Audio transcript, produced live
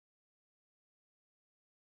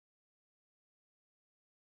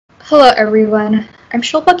Hello everyone, I'm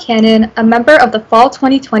Shilpa Cannon, a member of the Fall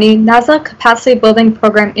 2020 NASA Capacity Building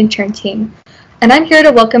Program intern team, and I'm here to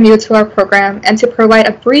welcome you to our program and to provide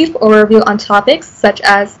a brief overview on topics such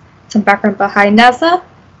as some background behind NASA,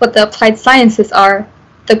 what the applied sciences are,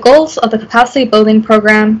 the goals of the Capacity Building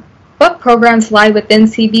Program, what programs lie within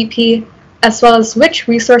CBP, as well as which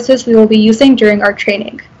resources we will be using during our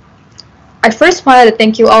training. I first wanted to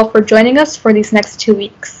thank you all for joining us for these next 2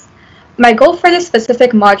 weeks. My goal for this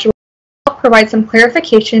specific module is to provide some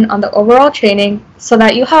clarification on the overall training so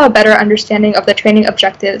that you have a better understanding of the training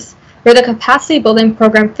objectives, where the capacity building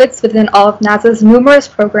program fits within all of NASA's numerous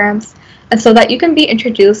programs, and so that you can be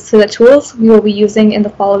introduced to the tools we will be using in the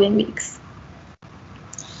following weeks.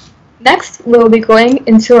 Next, we will be going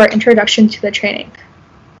into our introduction to the training.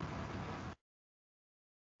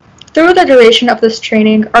 Through the duration of this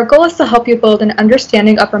training, our goal is to help you build an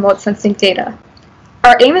understanding of remote sensing data.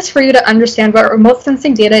 Our aim is for you to understand what remote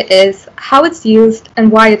sensing data is, how it's used,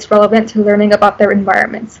 and why it's relevant to learning about their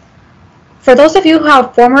environments. For those of you who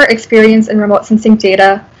have former experience in remote sensing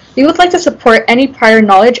data, we would like to support any prior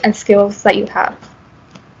knowledge and skills that you have.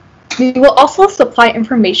 We will also supply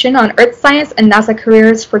information on Earth science and NASA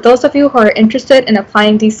careers for those of you who are interested in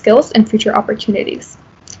applying these skills in future opportunities.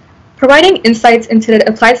 Providing insights into the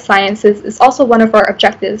applied sciences is also one of our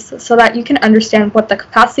objectives so that you can understand what the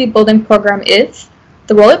capacity building program is,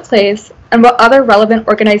 the role it plays, and what other relevant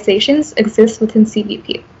organizations exist within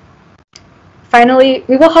CBP. Finally,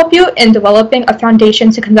 we will help you in developing a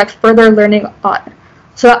foundation to conduct further learning on,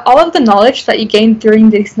 so that all of the knowledge that you gain during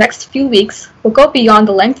these next few weeks will go beyond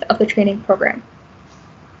the length of the training program.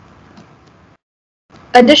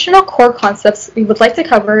 Additional core concepts we would like to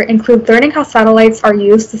cover include learning how satellites are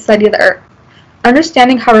used to study the Earth,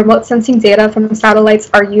 understanding how remote sensing data from satellites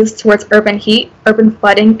are used towards urban heat, urban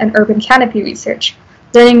flooding, and urban canopy research,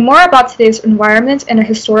 learning more about today's environment in a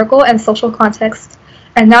historical and social context,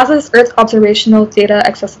 and NASA's Earth observational data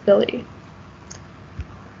accessibility.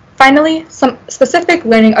 Finally, some specific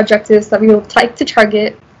learning objectives that we would like to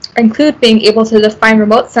target include being able to define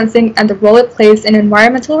remote sensing and the role it plays in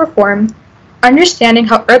environmental reform, understanding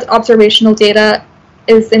how Earth observational data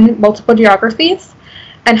is in multiple geographies,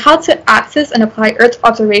 and how to access and apply Earth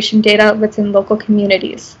observation data within local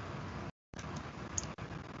communities.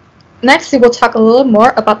 Next, we will talk a little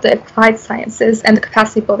more about the applied sciences and the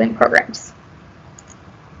capacity building programs.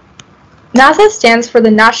 NASA stands for the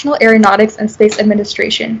National Aeronautics and Space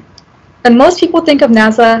Administration. When most people think of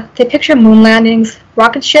NASA, they picture moon landings,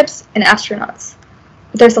 rocket ships, and astronauts.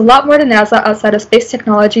 But there's a lot more to NASA outside of space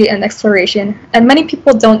technology and exploration, and many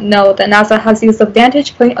people don't know that NASA has used the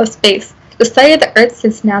vantage point of space to study the Earth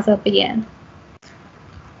since NASA began.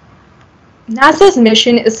 NASA's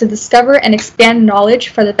mission is to discover and expand knowledge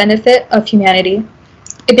for the benefit of humanity.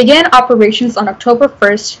 It began operations on October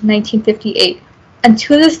 1st, 1958, and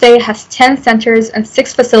to this day has 10 centers and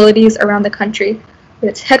 6 facilities around the country, with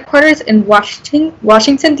its headquarters in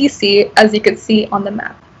Washington, D.C., as you can see on the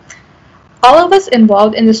map. All of us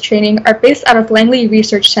involved in this training are based out of Langley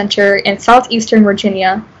Research Center in southeastern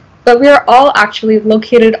Virginia, but we are all actually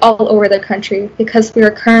located all over the country because we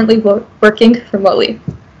are currently working remotely.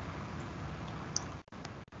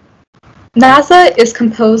 NASA is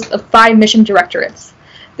composed of 5 mission directorates.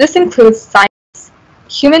 This includes science,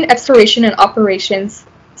 human exploration and operations,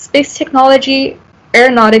 space technology,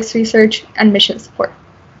 aeronautics research, and mission support.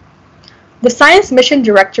 The Science Mission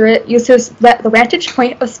Directorate uses the vantage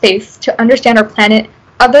point of space to understand our planet,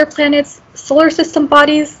 other planets, solar system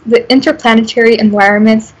bodies, the interplanetary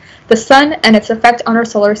environments, the Sun and its effect on our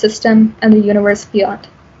solar system, and the universe beyond.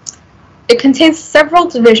 It contains several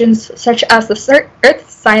divisions such as the Earth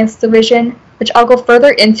Science Division, which I'll go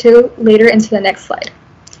further into later into the next slide.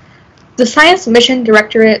 The Science Mission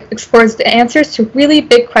Directorate explores the answers to really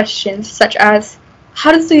big questions such as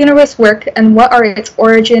how does the universe work and what are its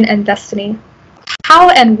origin and destiny?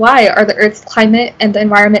 How and why are the Earth's climate and the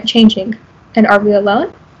environment changing? And are we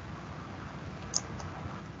alone?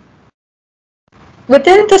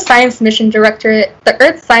 Within the Science Mission Directorate, the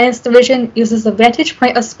Earth Science Division uses the vantage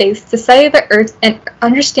point of space to study the Earth and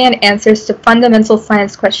understand answers to fundamental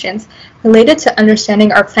science questions related to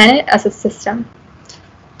understanding our planet as a system.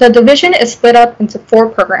 The division is split up into 4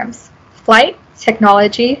 programs: Flight,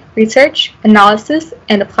 Technology, Research, Analysis,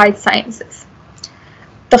 and Applied Sciences.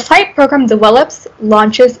 The Flight program develops,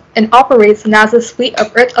 launches, and operates NASA's fleet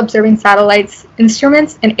of Earth-observing satellites,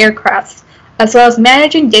 instruments, and aircrafts, as well as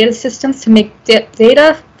managing data systems to make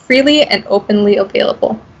data freely and openly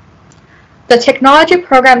available. The Technology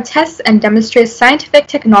program tests and demonstrates scientific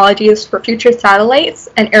technologies for future satellites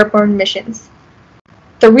and airborne missions.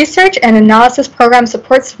 The Research and Analysis Program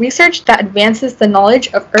supports research that advances the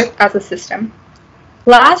knowledge of Earth as a system.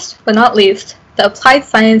 Last but not least, the Applied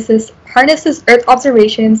Sciences harnesses Earth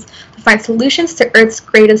observations to find solutions to Earth's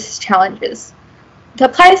greatest challenges. The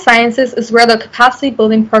Applied Sciences is where the capacity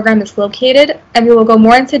building program is located, and we will go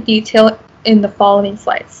more into detail in the following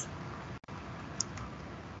slides.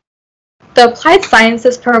 The Applied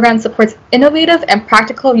Sciences program supports innovative and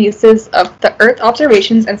practical uses of the Earth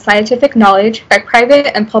observations and scientific knowledge by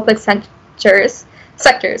private and public sectors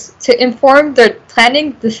to inform their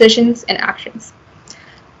planning, decisions, and actions.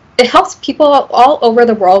 It helps people all over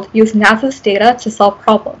the world use NASA's data to solve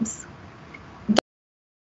problems.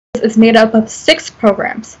 Is made up of 6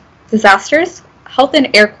 programs: disasters, health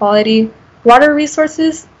and air quality, water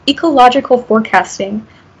resources, ecological forecasting,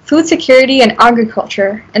 food security and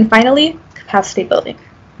agriculture, and finally, capacity building.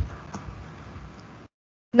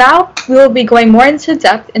 Now, we will be going more into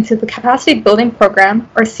depth into the capacity building program,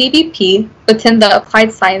 or CBP, within the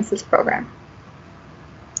Applied Sciences program.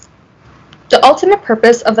 The ultimate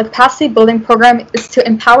purpose of the capacity building program is to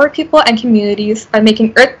empower people and communities by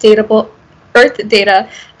making Earth data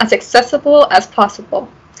as accessible as possible.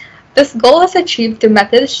 This goal is achieved through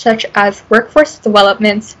methods such as workforce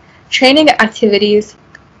development, training activities,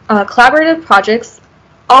 collaborative projects,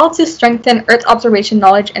 all to strengthen Earth observation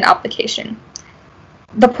knowledge and application.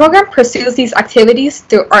 The program pursues these activities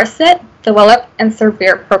through RSET, Develop, and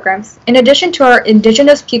Surveyor programs, in addition to our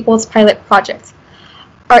Indigenous Peoples Pilot Project.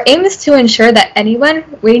 Our aim is to ensure that anyone,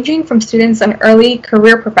 ranging from students and early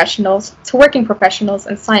career professionals to working professionals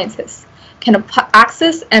and scientists, can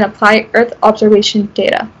access and apply Earth observation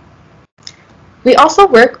data. We also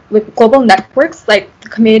work with global networks like the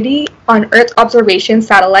Committee on Earth Observation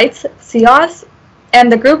Satellites, CEOS,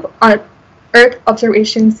 and the Group on Earth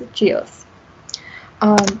Observations, GEOS,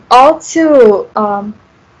 all to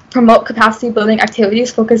promote capacity building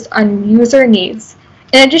activities focused on user needs,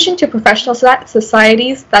 in addition to professional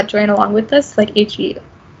societies that join along with us, like HEU.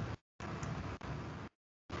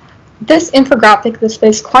 This infographic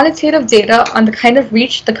displays quantitative data on the kind of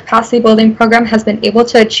reach the capacity building program has been able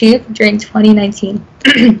to achieve during 2019.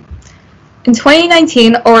 In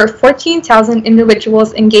 2019, over 14,000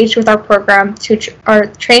 individuals engaged with our program to our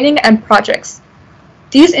training and projects.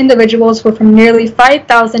 These individuals were from nearly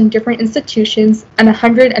 5,000 different institutions and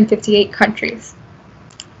 158 countries.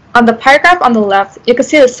 On the pie graph on the left, you can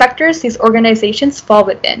see the sectors these organizations fall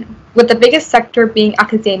within, with the biggest sector being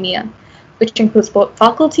academia, which includes both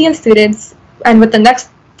faculty and students, and with the next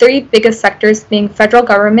 3 biggest sectors being federal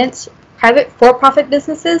government, private for-profit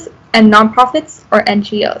businesses, and nonprofits or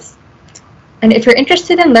NGOs. And if you're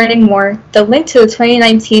interested in learning more, the link to the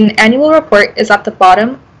 2019 annual report is at the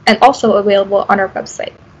bottom and also available on our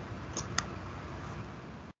website.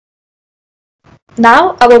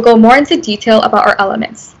 Now, I will go more into detail about our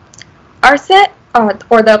elements. RSET,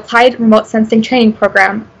 or the Applied Remote Sensing Training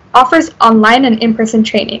Program, offers online and in-person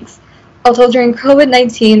trainings, although during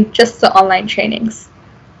COVID-19, just the online trainings.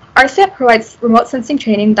 RSET provides remote sensing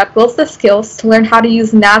training that builds the skills to learn how to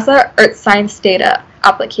use NASA Earth science data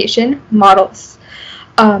application models.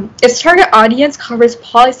 Its target audience covers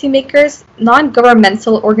policymakers,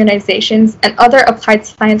 non-governmental organizations, and other applied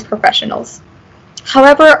science professionals.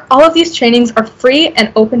 However, all of these trainings are free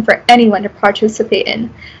and open for anyone to participate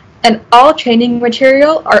in, and all training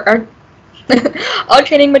material are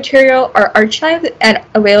archived and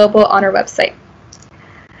available on our website.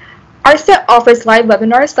 RSET offers live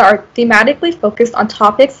webinars that are thematically focused on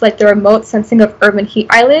topics like the remote sensing of urban heat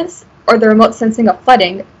islands or the remote sensing of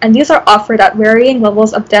flooding, and these are offered at varying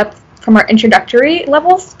levels of depth from our introductory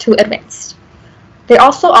levels to advanced. They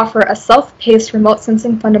also offer a self-paced remote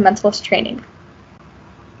sensing fundamentals training.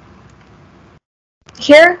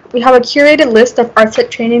 Here, we have a curated list of RSET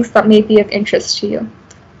trainings that may be of interest to you.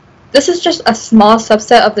 This is just a small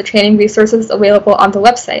subset of the training resources available on the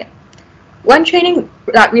website. One training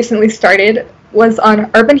that recently started was on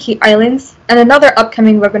urban heat islands, and another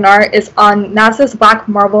upcoming webinar is on NASA's Black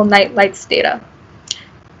Marble Night Lights data.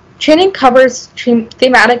 Training covers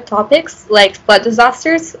thematic topics like flood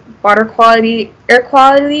disasters, water quality, air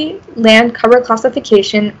quality, land cover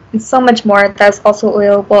classification, and so much more that is also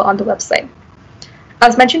available on the website.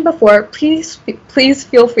 As mentioned before, please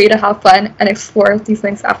feel free to have fun and explore these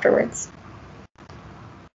links afterwards.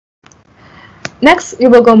 Next, we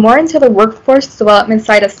will go more into the workforce development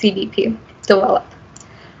side of CBP, Develop.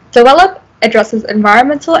 Develop addresses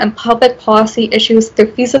environmental and public policy issues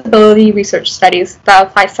through feasibility research studies that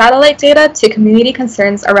apply satellite data to community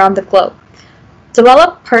concerns around the globe.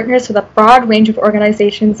 Develop partners with a broad range of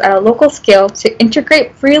organizations at a local scale to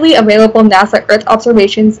integrate freely available NASA Earth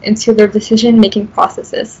observations into their decision-making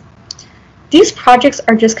processes. These projects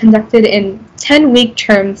are just conducted in 10-week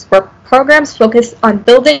terms where programs focus on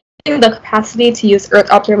building the capacity to use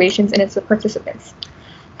Earth observations in its participants.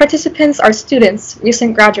 Participants are students,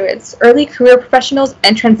 recent graduates, early career professionals,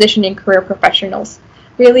 and transitioning career professionals,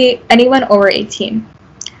 really anyone over 18.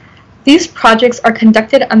 These projects are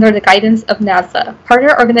conducted under the guidance of NASA,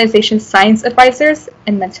 partner organization science advisors,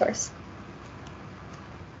 and mentors.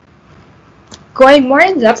 Going more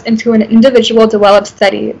in depth into an individual developed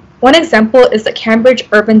study, one example is the Cambridge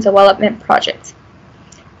Urban Development Project.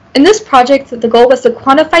 In this project, the goal was to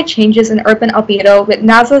quantify changes in urban albedo with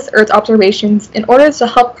NASA's Earth observations in order to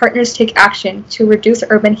help partners take action to reduce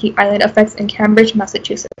urban heat island effects in Cambridge,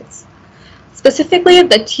 Massachusetts. Specifically,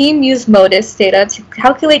 the team used MODIS data to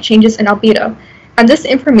calculate changes in albedo, and this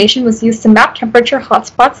information was used to map temperature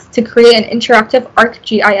hotspots to create an interactive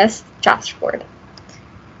ArcGIS dashboard.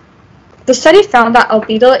 The study found that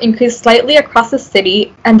albedo increased slightly across the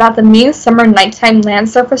city and that the mean summer nighttime land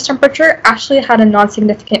surface temperature actually had a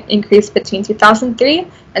non-significant increase between 2003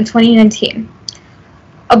 and 2019.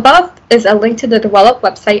 Above is a link to the Develop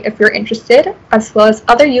website if you're interested, as well as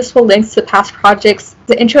other useful links to past projects,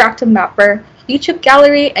 the interactive mapper, YouTube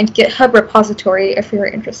gallery, and GitHub repository if you're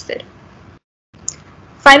interested.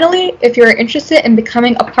 Finally, if you're interested in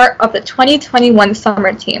becoming a part of the 2021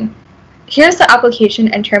 summer team, here's the application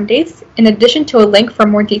and term dates, in addition to a link for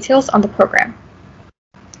more details on the program.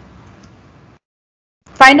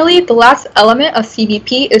 Finally, the last element of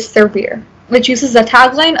CBP is Surveyor, which uses the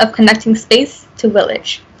tagline of connecting space to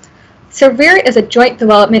village. Surveyor is a joint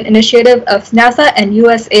development initiative of NASA and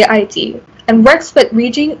USAID and works with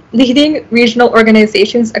leading regional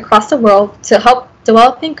organizations across the world to help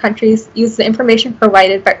developing countries use the information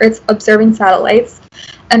provided by Earth's observing satellites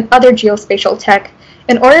and other geospatial tech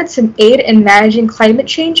in order to aid in managing climate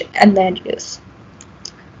change and land use.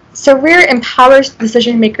 Surveyor empowers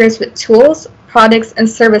decision makers with tools, products, and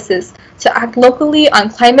services to act locally on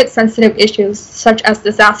climate-sensitive issues such as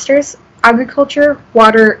disasters, agriculture,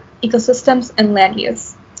 water, ecosystems, and land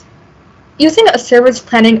use. Using a service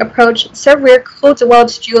planning approach, Surveyor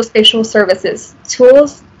co-develops geospatial services,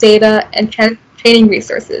 tools, data, and training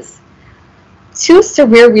resources. Two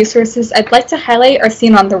Surveyor resources I'd like to highlight are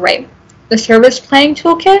seen on the right. The Service Planning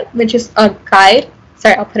Toolkit, which is a guide,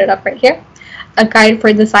 I'll put it up right here, a guide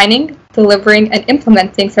for designing, delivering, and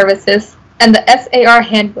implementing services, and the SAR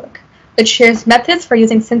Handbook, which shares methods for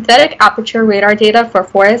using synthetic aperture radar data for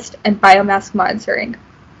forest and biomass monitoring.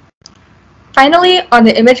 Finally, on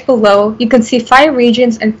the image below, you can see 5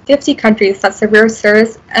 regions and 50 countries that Surveyor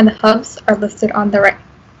serves, and the hubs are listed on the right.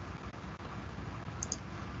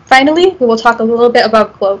 Finally, we will talk a little bit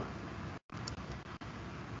about GLOBE.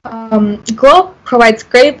 GLOBE provides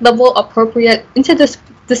grade-level appropriate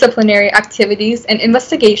interdisciplinary activities and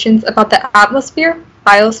investigations about the atmosphere,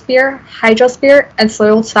 biosphere, hydrosphere, and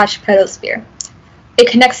soil/pedosphere. It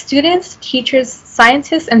connects students, teachers,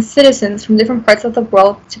 scientists, and citizens from different parts of the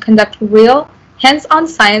world to conduct real, hands-on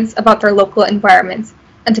science about their local environments,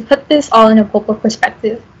 and to put this all in a global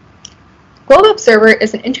perspective. GLOBE Observer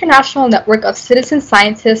is an international network of citizen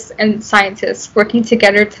scientists and scientists working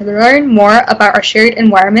together to learn more about our shared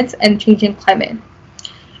environments and changing climate.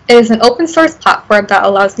 It is an open source platform that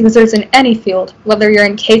allows users in any field, whether you're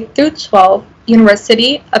in K-12,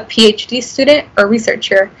 university, a PhD student, or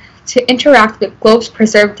researcher, to interact with GLOBE's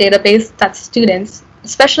preserved database that students,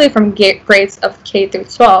 especially from grades of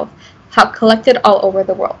K-12, have collected all over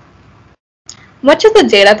the world. Much of the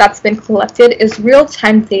data that's been collected is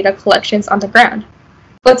real-time data collections on the ground.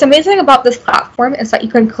 What's amazing about this platform is that you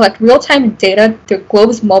can collect real-time data through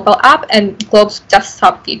GLOBE's mobile app and GLOBE's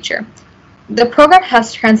desktop feature. The program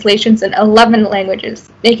has translations in 11 languages,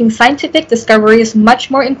 making scientific discoveries much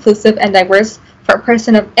more inclusive and diverse for a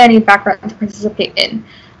person of any background to participate in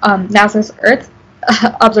NASA's Earth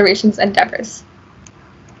observations endeavors.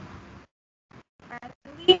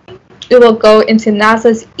 Finally, we will go into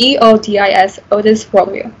NASA's EODIS ODIS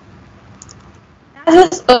Worldview.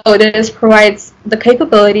 NASA's ODIS provides the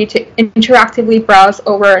capability to interactively browse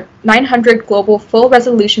over 900 global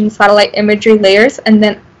full-resolution satellite imagery layers and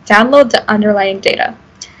then download the underlying data.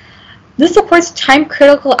 This supports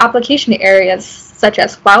time-critical application areas such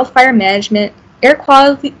as wildfire management, air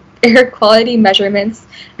quality measurements,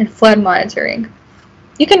 and flood monitoring.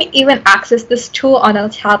 You can even access this tool on a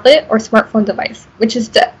tablet or smartphone device, which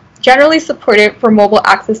is generally supported for mobile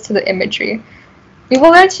access to the imagery. We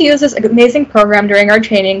will learn to use this amazing program during our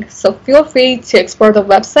training, so feel free to explore the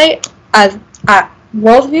website at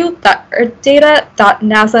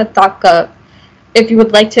worldview.earthdata.nasa.gov if you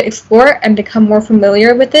would like to explore and become more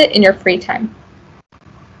familiar with it in your free time.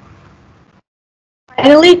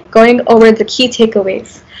 Finally, going over the key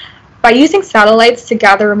takeaways. By using satellites to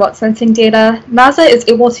gather remote sensing data, NASA is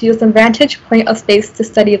able to use the vantage point of space to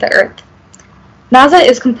study the Earth. NASA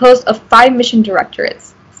is composed of 5 mission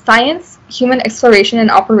directorates: Science, Human Exploration and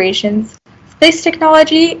Operations, Space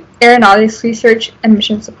Technology, Aeronautics Research, and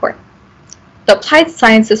Mission Support. The Applied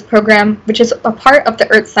Sciences program, which is a part of the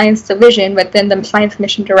Earth Science Division within the Science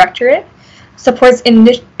Mission Directorate, supports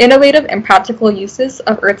innovative and practical uses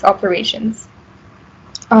of Earth's operations.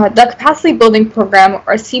 The Capacity Building Program,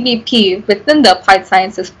 or CBP, within the Applied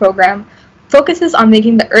Sciences program, focuses on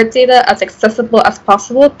making the Earth data as accessible as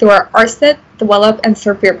possible through our RSET, Develop, and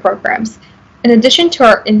Surveyor programs, in addition to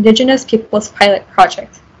our Indigenous Peoples Pilot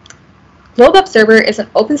project. Globe Observer is an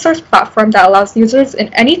open source platform that allows users in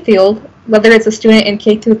any field, whether it's a student in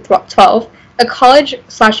K-12, a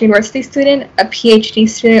college/university student, a PhD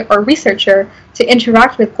student, or researcher, to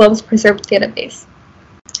interact with Globe's preserved database.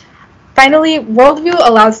 Finally, Worldview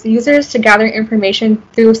allows users to gather information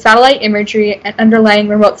through satellite imagery and underlying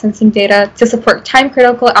remote sensing data to support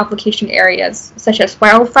time-critical application areas, such as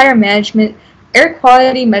wildfire management, air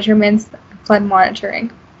quality measurements, and flood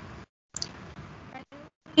monitoring.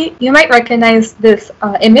 You might recognize this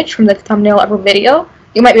image from the thumbnail of our video.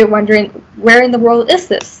 You might be wondering, where in the world is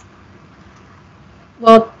this?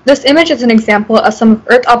 Well, this image is an example of some of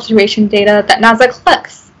Earth observation data that NASA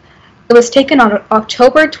collects. It was taken on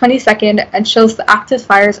October 22nd and shows the active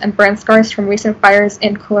fires and burn scars from recent fires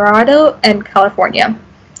in Colorado and California.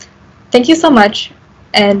 Thank you so much,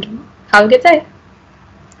 and have a good day.